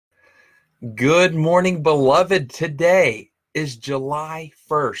Good morning, beloved. Today is July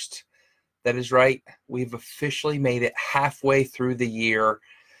 1st. That is right. We've officially made it halfway through the year.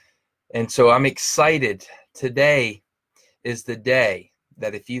 And so I'm excited. Today is the day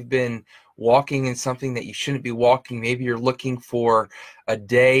that if you've been walking in something that you shouldn't be walking, maybe you're looking for a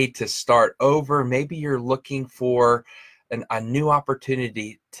day to start over. Maybe you're looking for a new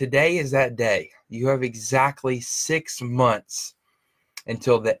opportunity. Today is that day. You have exactly 6 months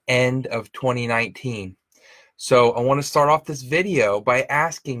until the end of 2019. So I want to start off this video by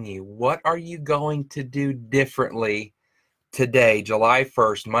asking you, what are you going to do differently today, July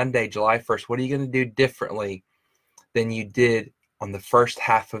 1st, Monday, July 1st? What are you going to do differently than you did on the first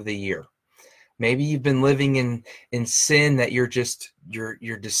half of the year? Maybe you've been living in sin that you're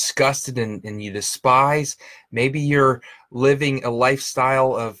disgusted and you despise. Maybe you're living a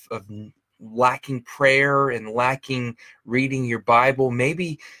lifestyle of lacking prayer and lacking reading your Bible.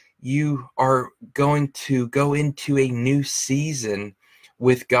 Maybe you are going to go into a new season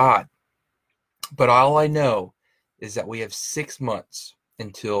with God. But all I know is that we have 6 months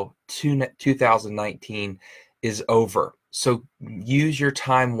until 2019 is over. So use your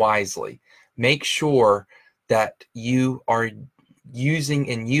time wisely. Make sure that you are using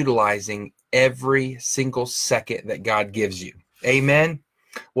and utilizing every single second that God gives you. Amen.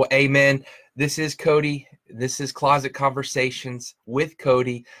 Well, amen. This is Cody. This is Closet Conversations with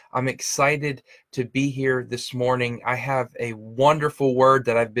Cody. I'm excited to be here this morning. I have a wonderful word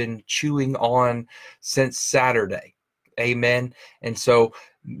that I've been chewing on since Saturday. Amen. And so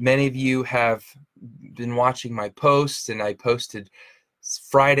many of you have been watching my posts, and I posted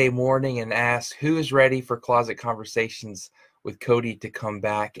Friday morning and asked who is ready for Closet Conversations with Cody to come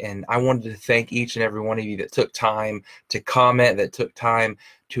back. And I wanted to thank each and every one of you that took time to comment, that took time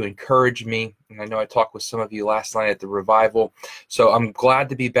to encourage me. And I know I talked with some of you last night at the revival. So I'm glad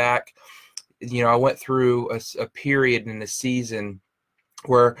to be back. You know, I went through a period in the season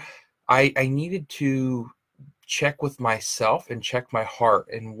where I needed to check with myself and check my heart.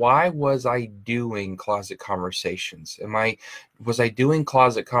 And why was I doing Closet Conversations? Was I doing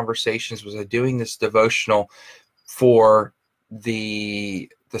Closet Conversations? Was I doing this devotional for the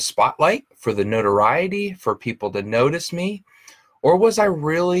spotlight, for the notoriety, for people to notice me? Or was I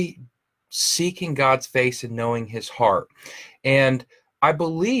really seeking God's face and knowing his heart? And I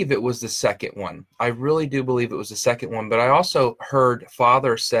believe it was the second one. I really do believe it was the second one. But I also heard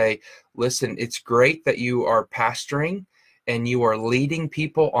Father say, listen, it's great that you are pastoring and you are leading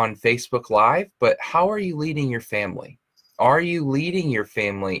people on Facebook Live, but how are you leading your family? Are you leading your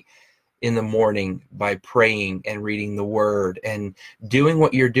family in the morning by praying and reading the word and doing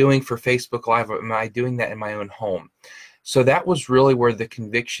what you're doing for Facebook Live? Am I doing that in my own home? So that was really where the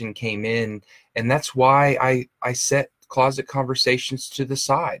conviction came in. And that's why I set Closet Conversations to the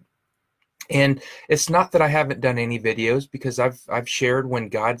side. And it's not that I haven't done any videos, because I've shared when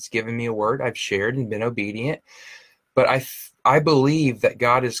God's given me a word. I've shared and been obedient. But I believe that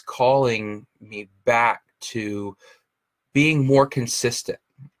God is calling me back to being more consistent.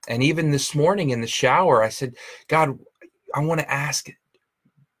 And even this morning in the shower, I said, God, I want to ask,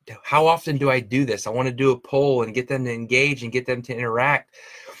 how often do I do this? I want to do a poll and get them to engage and get them to interact.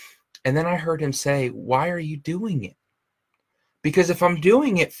 And then I heard him say, why are you doing it? Because if I'm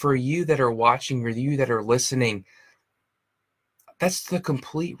doing it for you that are watching or you that are listening, that's the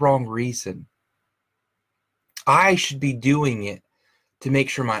complete wrong reason. I should be doing it to make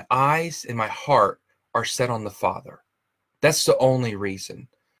sure my eyes and my heart are set on the Father. That's the only reason.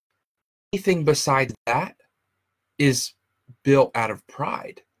 Anything besides that is built out of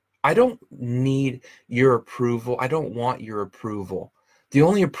pride. I don't need your approval. I don't want your approval. The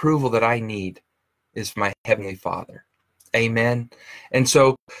only approval that I need is my Heavenly Father. Amen. And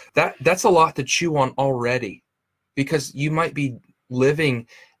so that's a lot to chew on already, because you might be living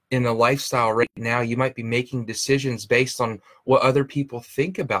in a lifestyle right now. You might be making decisions based on what other people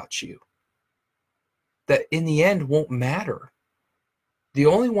think about you, that in the end won't matter. The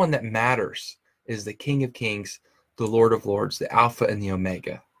only one that matters is the King of Kings, the Lord of Lords, the Alpha and the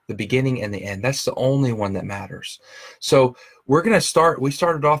Omega, the beginning and the end. That's the only one that matters. So we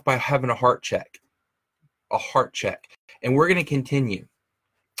started off by having a heart check. And we're going to continue.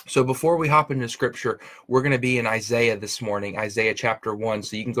 So before we hop into scripture, we're going to be in Isaiah this morning, Isaiah chapter 1.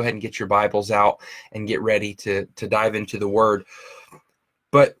 So you can go ahead and get your Bibles out and get ready to dive into the word.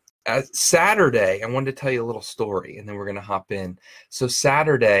 But Saturday, I wanted to tell you a little story, and then we're going to hop in. So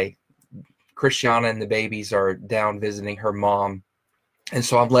Saturday, Christiana and the babies are down visiting her mom. And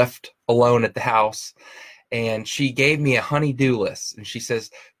so I'm left alone at the house. And she gave me a honey-do list. And she says,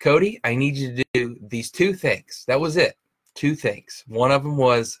 Cody, I need you to do these 2 things. That was it. 2 things. One of them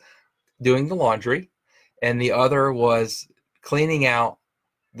was doing the laundry, and the other was cleaning out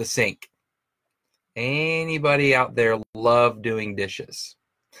the sink. Anybody out there love doing dishes?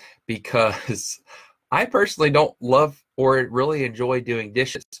 Because I personally don't love or really enjoy doing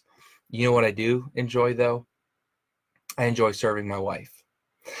dishes. You know what I do enjoy, though? I enjoy serving my wife.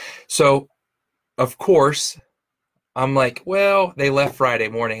 So, of course, I'm like, well, they left Friday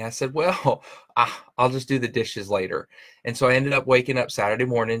morning. I said, well, I'll just do the dishes later. And so I ended up waking up Saturday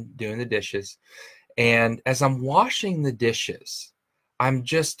morning doing the dishes. And as I'm washing the dishes, I'm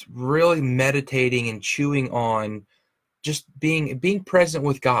just really meditating and chewing on just being present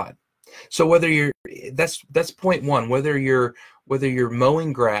with God. So whether you're that's point one, whether you're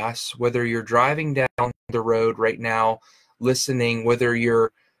mowing grass, whether you're driving down the road right now listening, whether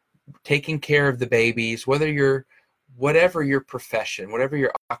you're taking care of the babies, whatever your profession, whatever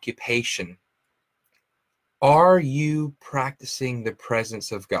your occupation, are you practicing the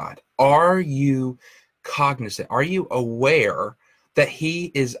presence of God? Are you cognizant? Are you aware that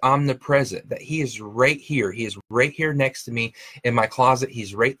he is omnipresent, that he is right here? He is right here next to me in my closet.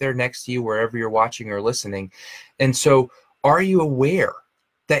 He's right there next to you wherever you're watching or listening. And so are you aware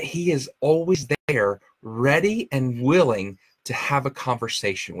that he is always there, ready and willing to have a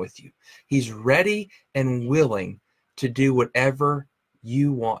conversation with you? He's ready and willing to do whatever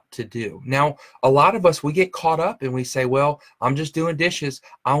you want to do. Now, a lot of us, we get caught up and we say, well, I'm just doing dishes.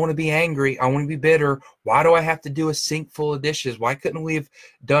 I want to be angry. I want to be bitter. Why do I have to do a sink full of dishes? Why couldn't we have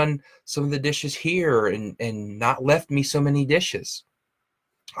done some of the dishes here and not left me so many dishes?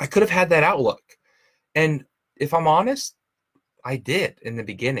 I could have had that outlook. And if I'm honest, I did in the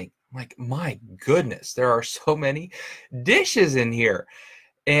beginning. I'm like, my goodness, there are so many dishes in here.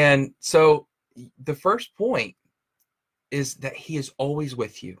 And so the first point is that he is always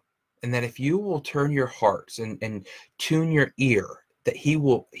with you, and that if you will turn your hearts and tune your ear, that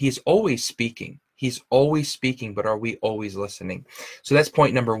he's always speaking. He's always speaking, but are we always listening? So that's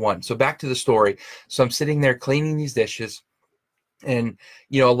point number one. So back to the story. So I'm sitting there cleaning these dishes, and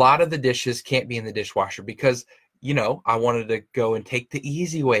a lot of the dishes can't be in the dishwasher because I wanted to go and take the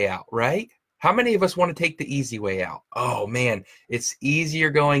easy way out, right? How many of us want to take the easy way out? Oh man, it's easier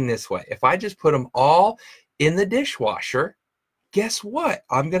going this way. If I just put them all in the dishwasher, guess what?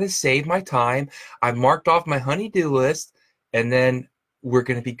 I'm going to save my time. I've marked off my honey-do list, and then we're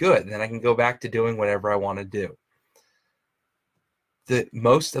going to be good. Then I can go back to doing whatever I want to do.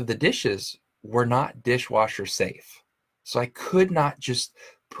 Most of the dishes were not dishwasher safe. So I could not just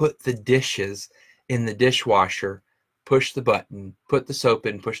put the dishes in the dishwasher, push the button, put the soap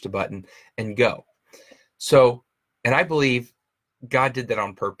in, push the button, and go. So, and I believe God did that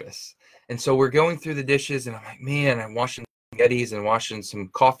on purpose. And so we're going through the dishes, and I'm like, man, I'm washing spaghettis and washing some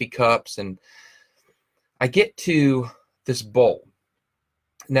coffee cups, and I get to this bowl.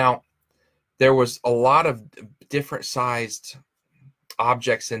 Now, there was a lot of different sized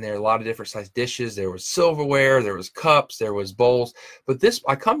objects in there, a lot of different sized dishes. There was silverware, there was cups, there was bowls. But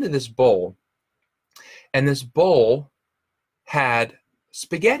I come to this bowl, and this bowl had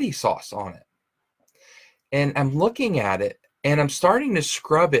spaghetti sauce on it. And I'm looking at it, and I'm starting to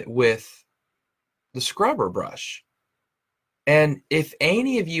scrub it with the scrubber brush. And if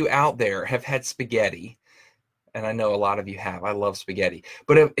any of you out there have had spaghetti, and I know a lot of you have, I love spaghetti,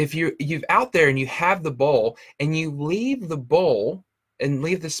 but if you've out there and you have the bowl and you leave the bowl and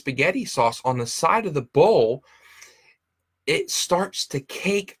leave the spaghetti sauce on the side of the bowl, it starts to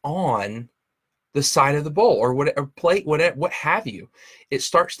cake on the side of the bowl or whatever plate, whatever, what have you. It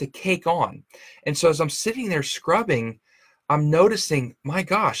starts to cake on. And so as I'm sitting there scrubbing, I'm noticing, my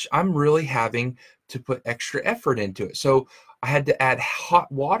gosh, I'm really having to put extra effort into it. So I had to add hot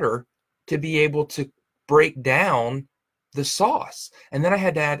water to be able to break down the sauce. And then I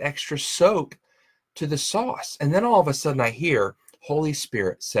had to add extra soap to the sauce. And then all of a sudden I hear Holy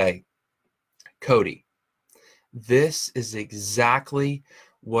Spirit say, Cody, this is exactly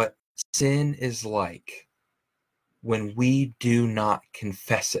what sin is like when we do not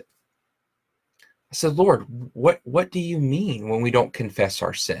confess it. I said, Lord, what do you mean when we don't confess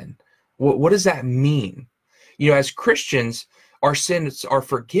our sin? What does that mean? As Christians, our sins are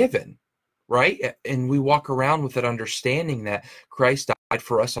forgiven, right? And we walk around with that understanding that Christ died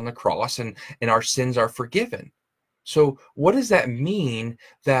for us on the cross and our sins are forgiven. So what does that mean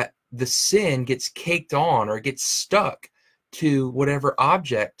that the sin gets caked on or gets stuck to whatever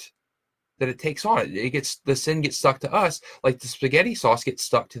object that it takes on? The sin gets stuck to us like the spaghetti sauce gets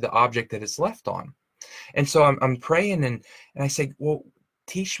stuck to the object that it's left on. And so I'm praying and I say, well,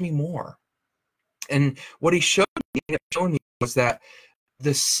 teach me more. And what he showed me was that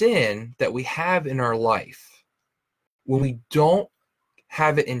the sin that we have in our life, when we don't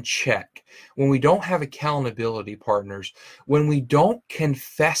have it in check, when we don't have accountability partners, when we don't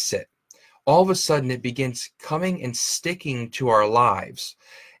confess it, all of a sudden it begins coming and sticking to our lives,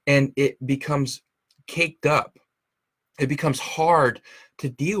 and it becomes caked up. It becomes hard to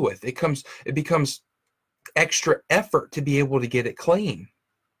deal with. It becomes extra effort to be able to get it clean.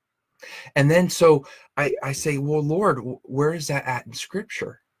 And then so I say, well, Lord, where is that at in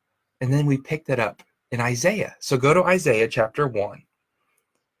Scripture? And then we pick that up in Isaiah. So go to Isaiah chapter 1,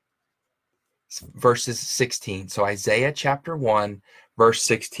 verses 16. So Isaiah chapter 1, verse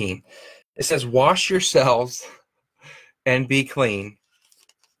 16. It says, wash yourselves and be clean.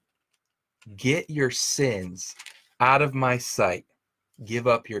 Get your sins out of my sight. Give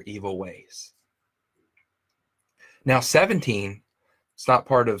up your evil ways. Now 17, it's not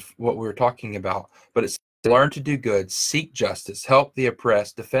part of what we were talking about, but it's learn to do good, seek justice, help the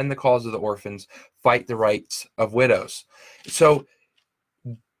oppressed, defend the cause of the orphans, fight the rights of widows. So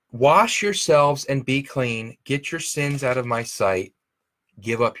wash yourselves and be clean. Get your sins out of my sight.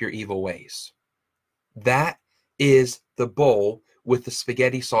 Give up your evil ways. That is the bowl with the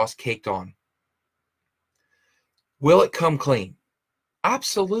spaghetti sauce caked on. Will it come clean?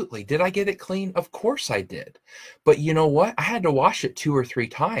 Absolutely. Did I get it clean? Of course I did. But you know what? I had to wash it 2 or 3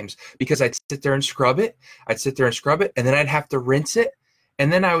 times because I'd sit there and scrub it. And then I'd have to rinse it.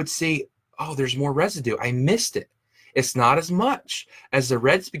 And then I would see, oh, there's more residue. I missed it. It's not as much as the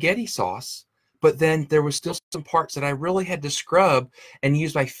red spaghetti sauce, but then there was still some parts that I really had to scrub and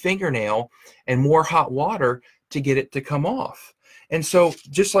use my fingernail and more hot water to get it to come off. And so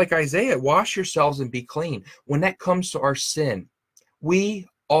just like Isaiah, wash yourselves and be clean. When that comes to our sin, we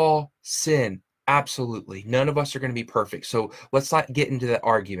all sin. Absolutely. None of us are going to be perfect. So let's not get into that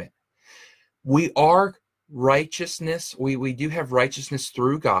argument. We are righteousness. We do have righteousness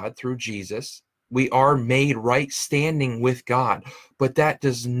through God, through Jesus. We are made right standing with God. But that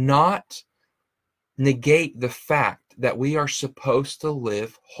does not negate the fact that we are supposed to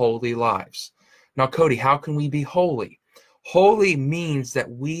live holy lives. Now, Cody, how can we be holy? Holy means that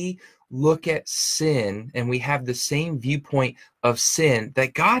we look at sin and we have the same viewpoint of sin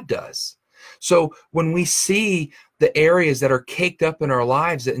that God does. So when we see the areas that are caked up in our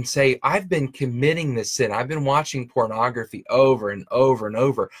lives and say, I've been committing this sin, I've been watching pornography over and over and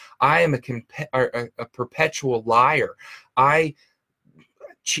over, I am a perpetual liar, I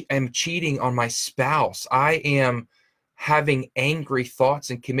am cheating on my spouse, I am having angry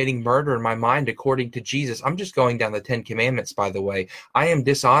thoughts and committing murder in my mind according to Jesus. I'm just going down the 10 Commandments, by the way. I am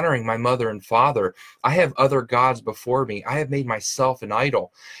dishonoring my mother and father. I have other gods before me. I have made myself an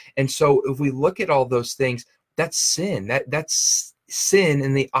idol. And so if we look at all those things, that's sin. That's sin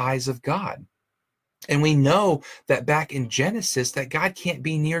in the eyes of God. And we know that back in Genesis that God can't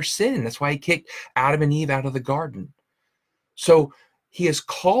be near sin. That's why he kicked Adam and Eve out of the garden. So he is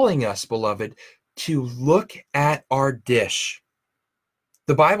calling us, beloved, to look at our dish.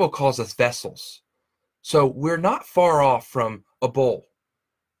 The Bible calls us vessels. So we're not far off from a bowl.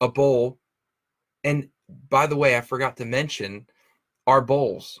 A bowl, and by the way, I forgot to mention, our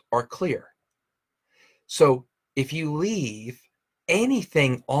bowls are clear. So if you leave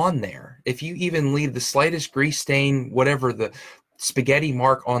anything on there, if you even leave the slightest grease stain, whatever the spaghetti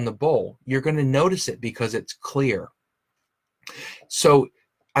mark on the bowl, you're going to notice it because it's clear. So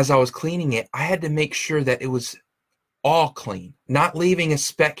as I was cleaning it, I had to make sure that it was all clean, not leaving a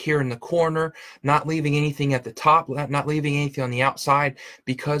speck here in the corner, not leaving anything at the top, not leaving anything on the outside,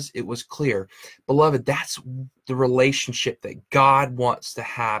 because it was clear. Beloved, that's the relationship that God wants to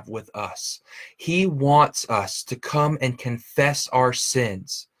have with us. He wants us to come and confess our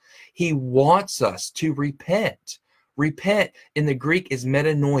sins. He wants us to repent. Repent in the Greek is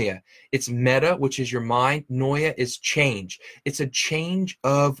metanoia. It's meta, which is your mind. Noia is change. It's a change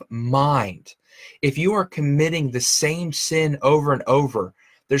of mind. If you are committing the same sin over and over,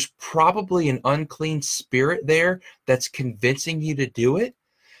 there's probably an unclean spirit there that's convincing you to do it.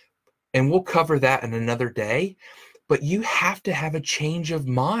 And we'll cover that in another day. But you have to have a change of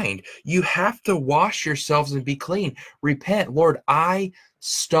mind. You have to wash yourselves and be clean. Repent. Lord, I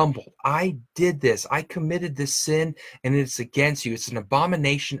stumbled. I did this. I committed this sin, and it's against you. It's an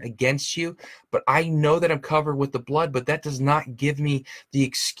abomination against you. But I know that I'm covered with the blood, but that does not give me the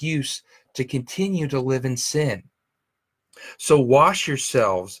excuse to continue to live in sin. So wash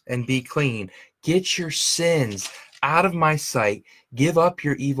yourselves and be clean. Get your sins out of my sight. Give up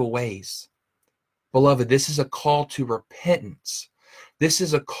your evil ways. Beloved, this is a call to repentance. This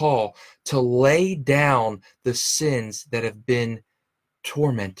is a call to lay down the sins that have been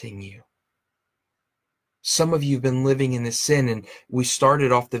tormenting you. Some of you have been living in this sin, and we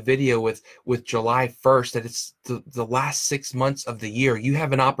started off the video with July 1st, that it's the last 6 months of the year. You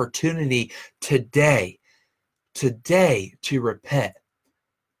have an opportunity today to repent.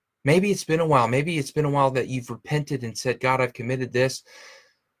 Maybe it's been a while. Maybe it's been a while that you've repented and said, God, I've committed this.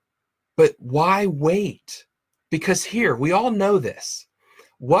 But why wait? Because here, we all know this.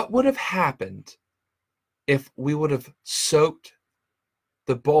 What would have happened if we would have soaked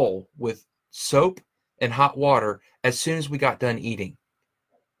the bowl with soap and hot water as soon as we got done eating?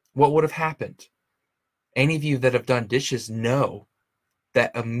 What would have happened? Any of you that have done dishes know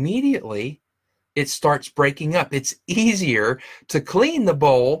that immediately it starts breaking up. It's easier to clean the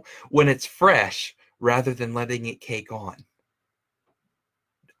bowl when it's fresh rather than letting it cake on.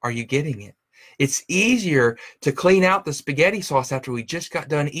 Are you getting it? It's easier to clean out the spaghetti sauce after we just got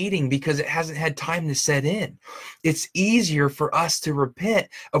done eating because it hasn't had time to set in. It's easier for us to repent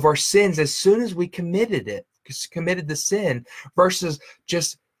of our sins as soon as we committed the sin versus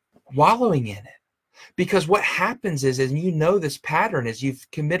just wallowing in it. Because what happens is, and you know this pattern, is you've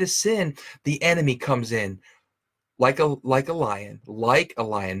committed sin, the enemy comes in like a lion,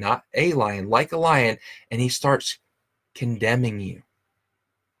 not a lion, like a lion, and he starts condemning you.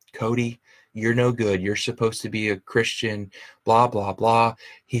 Cody, you're no good. You're supposed to be a Christian, blah, blah, blah.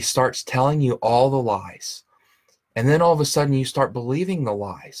 He starts telling you all the lies. And then all of a sudden you start believing the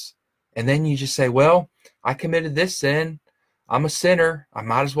lies. And then you just say, well, I committed this sin. I'm a sinner. I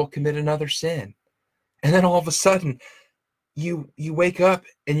might as well commit another sin. And then all of a sudden you wake up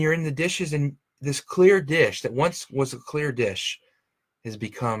and you're in the dishes, and this clear dish that once was a clear dish has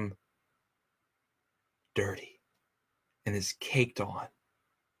become dirty and is caked on.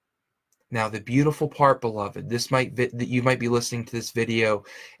 Now, the beautiful part, beloved, you might be listening to this video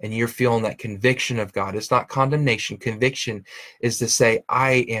and you're feeling that conviction of God. It's not condemnation. Conviction is to say,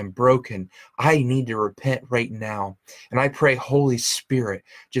 I am broken. I need to repent right now. And I pray Holy Spirit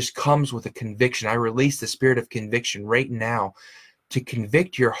just comes with a conviction. I release the spirit of conviction right now to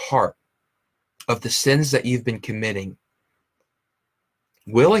convict your heart of the sins that you've been committing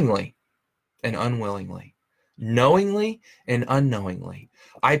willingly and unwillingly, knowingly and unknowingly.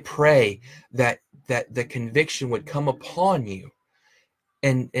 I pray that the conviction would come upon you,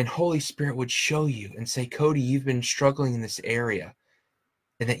 and Holy Spirit would show you and say, Cody, you've been struggling in this area,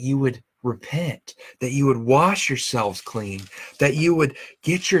 and that you would repent, that you would wash yourselves clean, that you would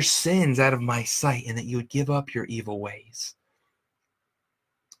get your sins out of my sight, and that you would give up your evil ways.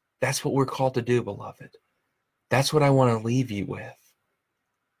 That's what we're called to do, beloved. That's what I want to leave you with.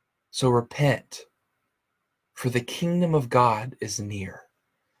 So repent, for the kingdom of God is near.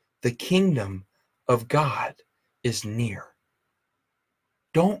 The kingdom of God is near.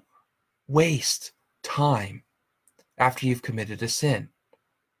 Don't waste time after you've committed a sin.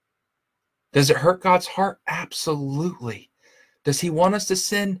 Does it hurt God's heart? Absolutely. Does he want us to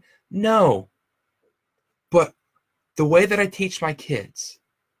sin? No. But the way that I teach my kids,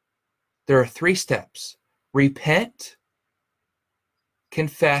 there are 3 steps. Repent,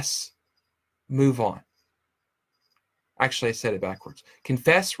 confess, move on. Actually, I said it backwards.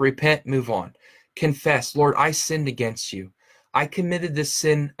 Confess, repent, move on. Confess, Lord, I sinned against you. I committed this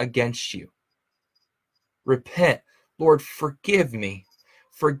sin against you. Repent, Lord, forgive me.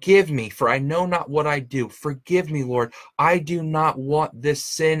 Forgive me, for I know not what I do. Forgive me, Lord. I do not want this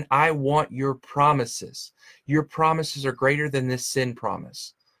sin. I want your promises. Your promises are greater than this sin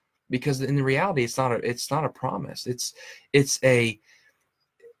promise. Because in the reality, it's not a promise. It's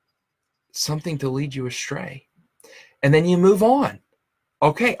something to lead you astray. And then you move on.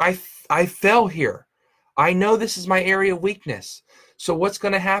 Okay, I fell here. I know this is my area of weakness. So what's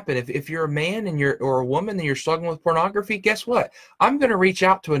going to happen if you're a man or a woman and you're struggling with pornography? Guess what? I'm going to reach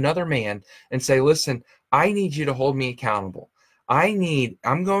out to another man and say, listen, I need you to hold me accountable.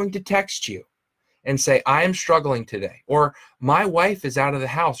 I'm going to text you and say, I am struggling today. Or my wife is out of the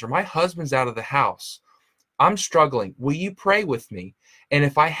house, or my husband's out of the house. I'm struggling. Will you pray with me? And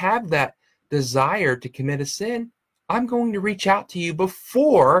if I have that desire to commit a sin, I'm going to reach out to you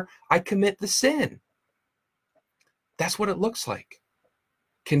before I commit the sin. That's what it looks like.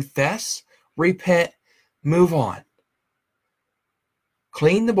 Confess, repent, move on.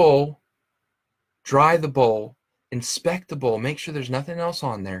 Clean the bowl, dry the bowl, inspect the bowl, make sure there's nothing else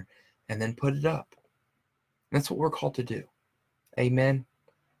on there, and then put it up. That's what we're called to do. Amen.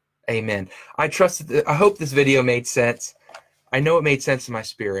 Amen. I hope this video made sense. I know it made sense in my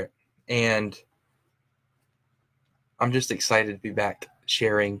spirit, and I'm just excited to be back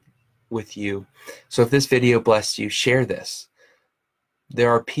sharing with you. So if this video blessed you, share this.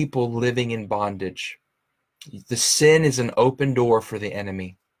 There are people living in bondage. The sin is an open door for the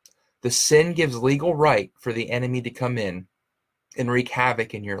enemy. The sin gives legal right for the enemy to come in and wreak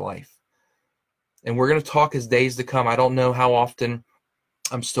havoc in your life. And we're going to talk as days to come. I don't know how often.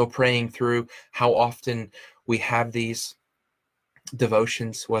 I'm still praying through how often we have these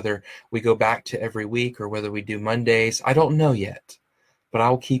devotions, whether we go back to every week or whether we do Mondays. I don't know yet, but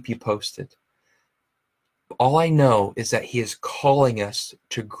I'll keep you posted. All I know is that he is calling us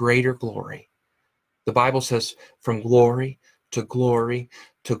to greater glory. The Bible says from glory to glory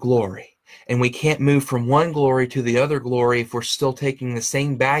to glory. And we can't move from one glory to the other glory if we're still taking the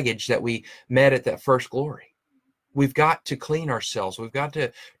same baggage that we met at that first glory. We've got to clean ourselves. We've got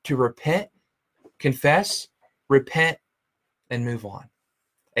to repent, confess, repent, and move on.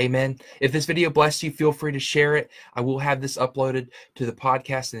 Amen. If this video blessed you, feel free to share it. I will have this uploaded to the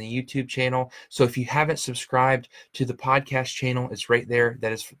podcast and the YouTube channel. So if you haven't subscribed to the podcast channel, it's right there.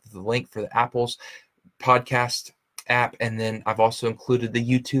 That is the link for the Apple's podcast app. And then I've also included the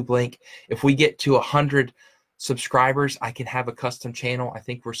YouTube link. If we get to 100 subscribers, I can have a custom channel. I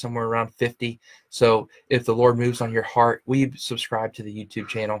think we're somewhere around 50. So if the Lord moves on your heart, will you subscribe to the YouTube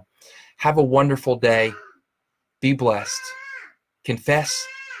channel? Have a wonderful day. Be blessed. Confess,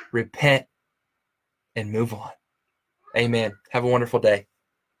 repent, and move on. Amen. Have a wonderful day.